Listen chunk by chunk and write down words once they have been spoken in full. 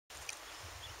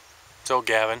So,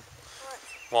 Gavin, What?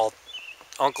 while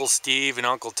Uncle Steve and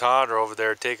Uncle Todd are over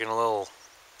there taking a little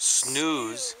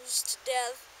snooze, Snoozed to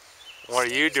death. what are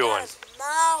you Steve's got doing? his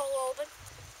mouth open,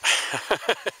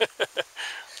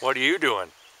 What are you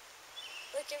doing?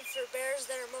 looking for bears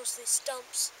that are mostly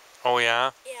stumps. Oh,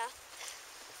 yeah? Yeah.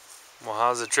 Well,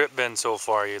 how's the trip been so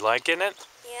far? You liking it?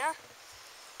 Yeah.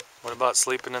 What about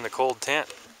sleeping in the cold tent?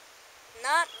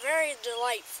 Not very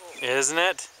delightful. Isn't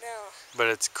it? No. But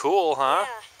it's cool, huh?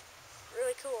 Yeah.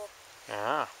 Really cool.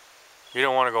 Yeah. You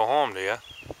don't want to go home, do you?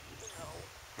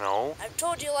 No. No? I've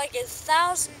told you like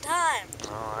 1,000 times.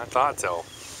 Oh, I thought so.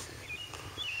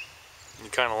 You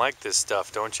kind of like this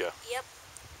stuff, don't you? Yep.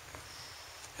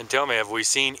 And tell me, have we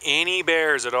seen any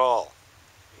bears at all?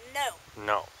 No.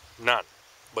 No, none.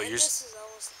 But And this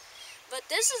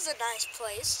is a nice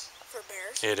place for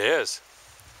bears. It is.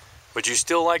 But you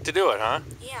still like to do it, huh?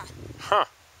 Yeah. Huh.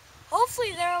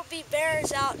 Hopefully there'll be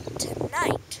bears out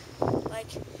tonight.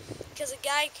 Because a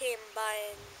guy came by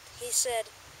and he said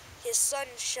his son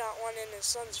shot one and his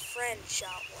son's friend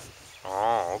shot one.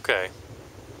 Oh, okay.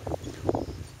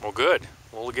 Well, good.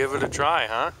 We'll give it a try,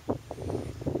 huh?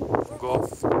 Go.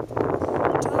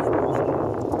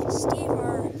 Steve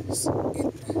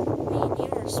me and you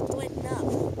are splitting up.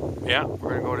 Yeah,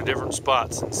 we're going to go to different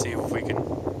spots and see if we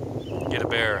can get a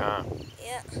bear, huh?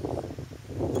 Yeah.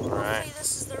 All right. Hopefully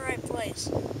this is the right place.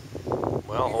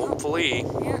 Well, hopefully.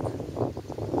 Yeah.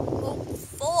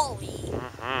 Hopefully.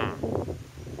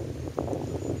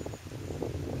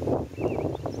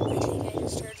 I think I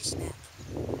just heard a snap.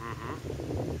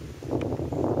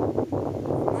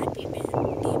 It might be a bear.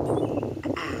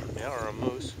 Yeah, or a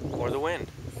moose. Or the wind.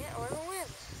 Yeah, or the wind.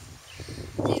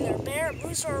 It's either a bear, a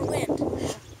moose, or a wind.